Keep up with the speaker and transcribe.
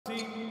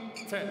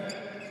10.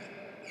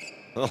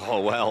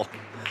 Oh, well.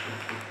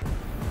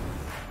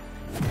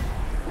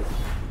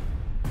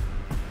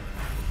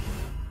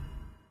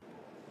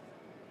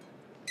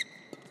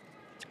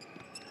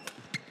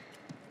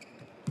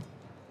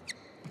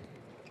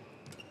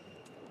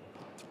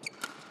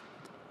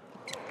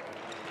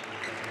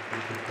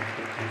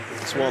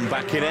 This one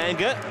back in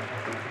anger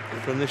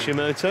from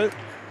Nishimoto.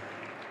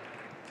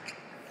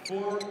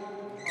 4-9.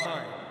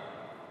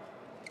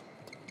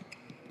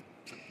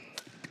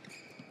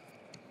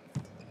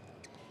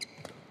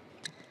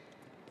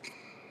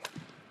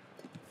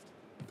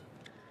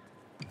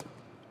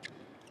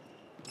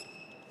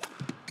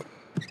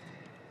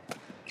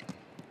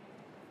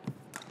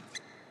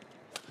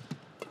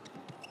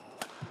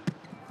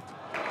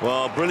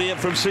 Well, brilliant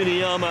from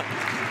Tsuneyama.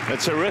 A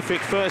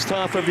terrific first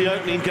half of the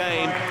opening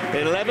game.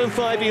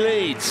 11-5 he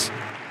leads.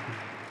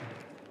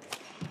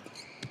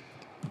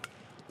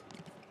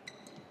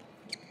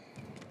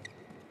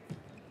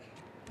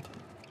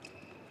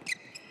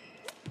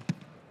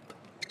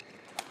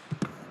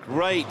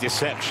 Great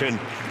deception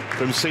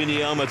from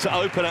Tsuneyama to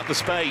open up the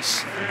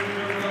space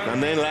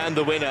and then land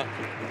the winner.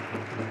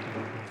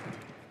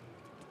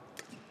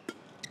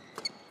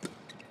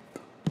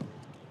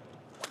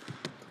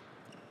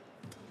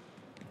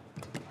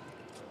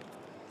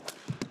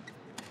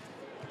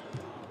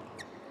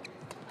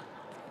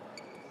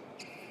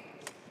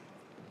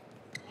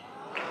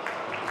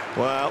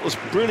 Well, it was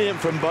brilliant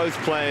from both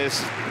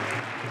players.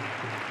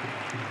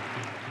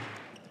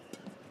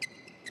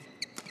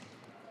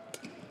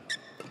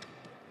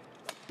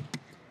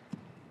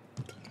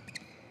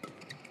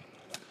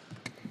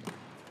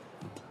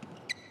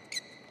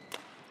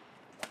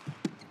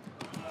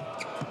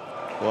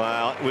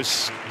 Well, it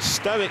was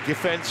stoic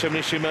defense from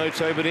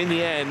Nishimoto, but in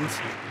the end...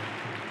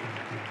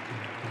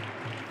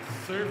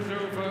 Serves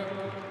over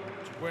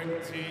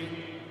 20.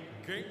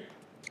 King.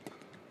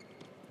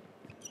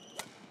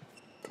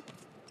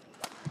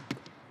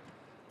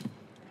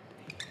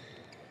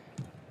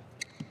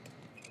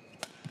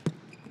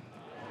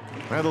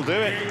 That'll do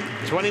it.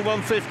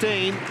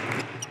 21-15.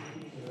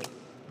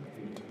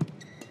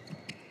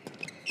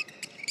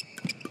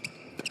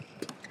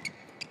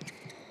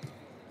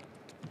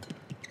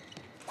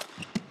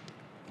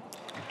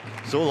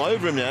 It's all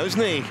over him now, isn't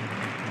he?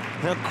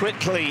 How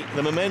quickly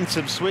the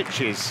momentum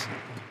switches.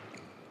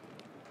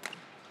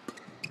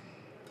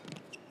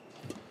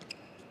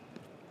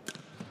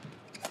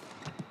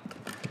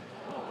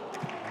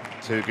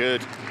 Too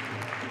good.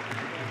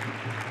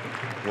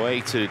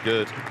 Way too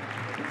good.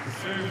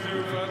 Serves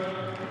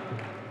over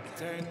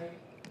 10.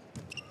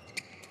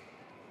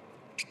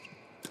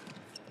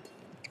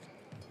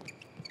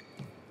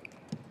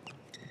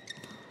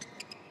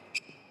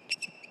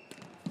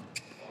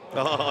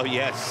 Oh,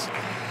 yes.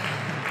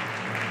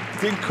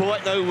 Didn't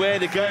quite know where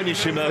to go,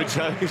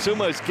 Nishimoto. He's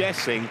almost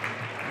guessing,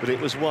 but it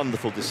was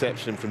wonderful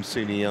deception from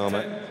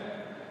Tsuneyama. 10,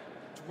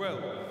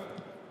 12.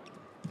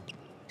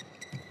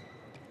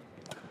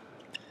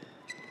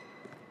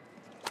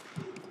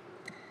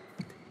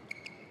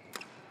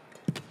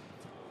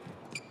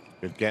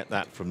 Could get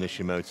that from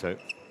Nishimoto.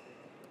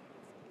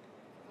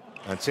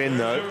 That's in,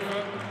 though.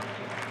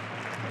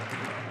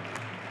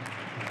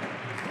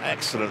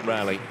 Excellent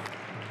rally.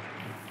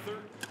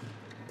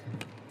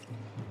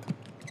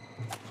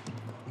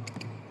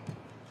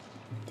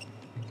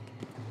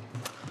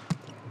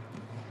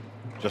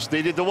 Just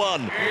needed the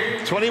one.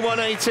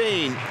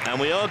 21-18, and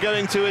we are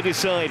going to a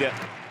decider.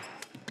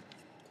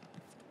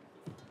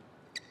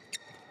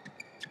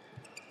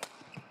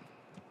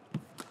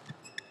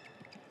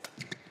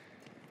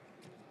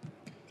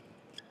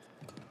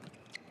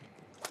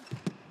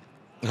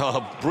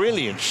 Oh,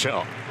 brilliant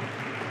shot.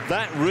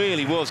 That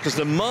really was, because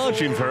the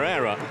margin for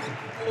error.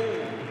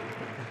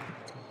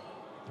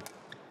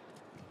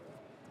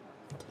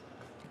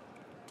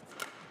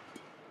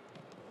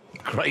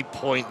 Great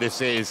point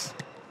this is.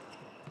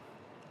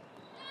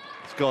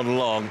 It's gone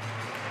long.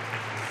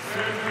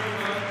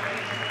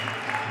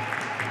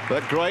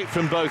 But great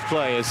from both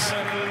players.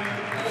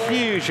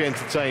 Huge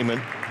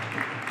entertainment.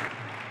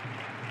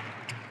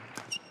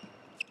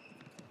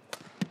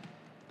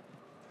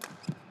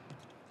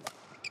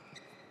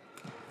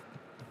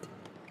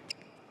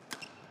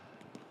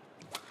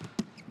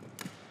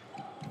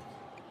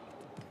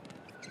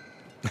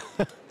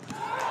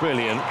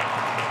 Brilliant.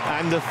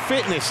 And the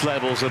fitness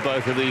levels of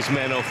both of these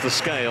men off the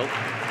scale.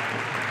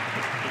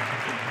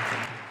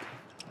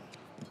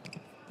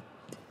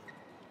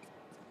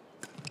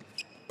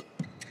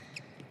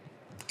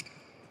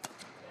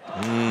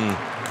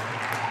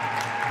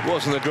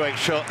 Wasn't a great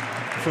shot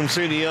from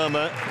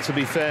Tsuneyama, to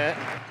be fair.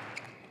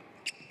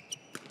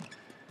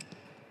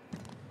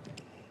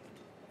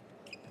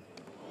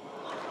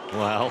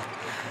 Well,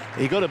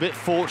 he got a bit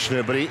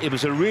fortunate, but it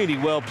was a really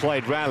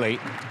well-played rally.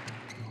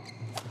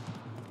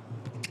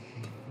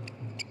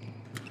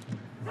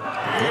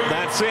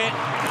 That's it.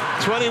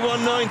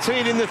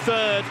 21-19 in the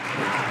third,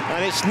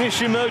 and it's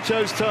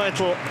Nishimoto's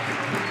title.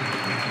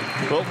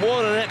 But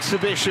what an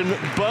exhibition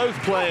both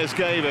players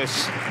gave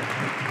us.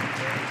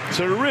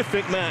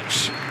 Terrific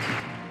match.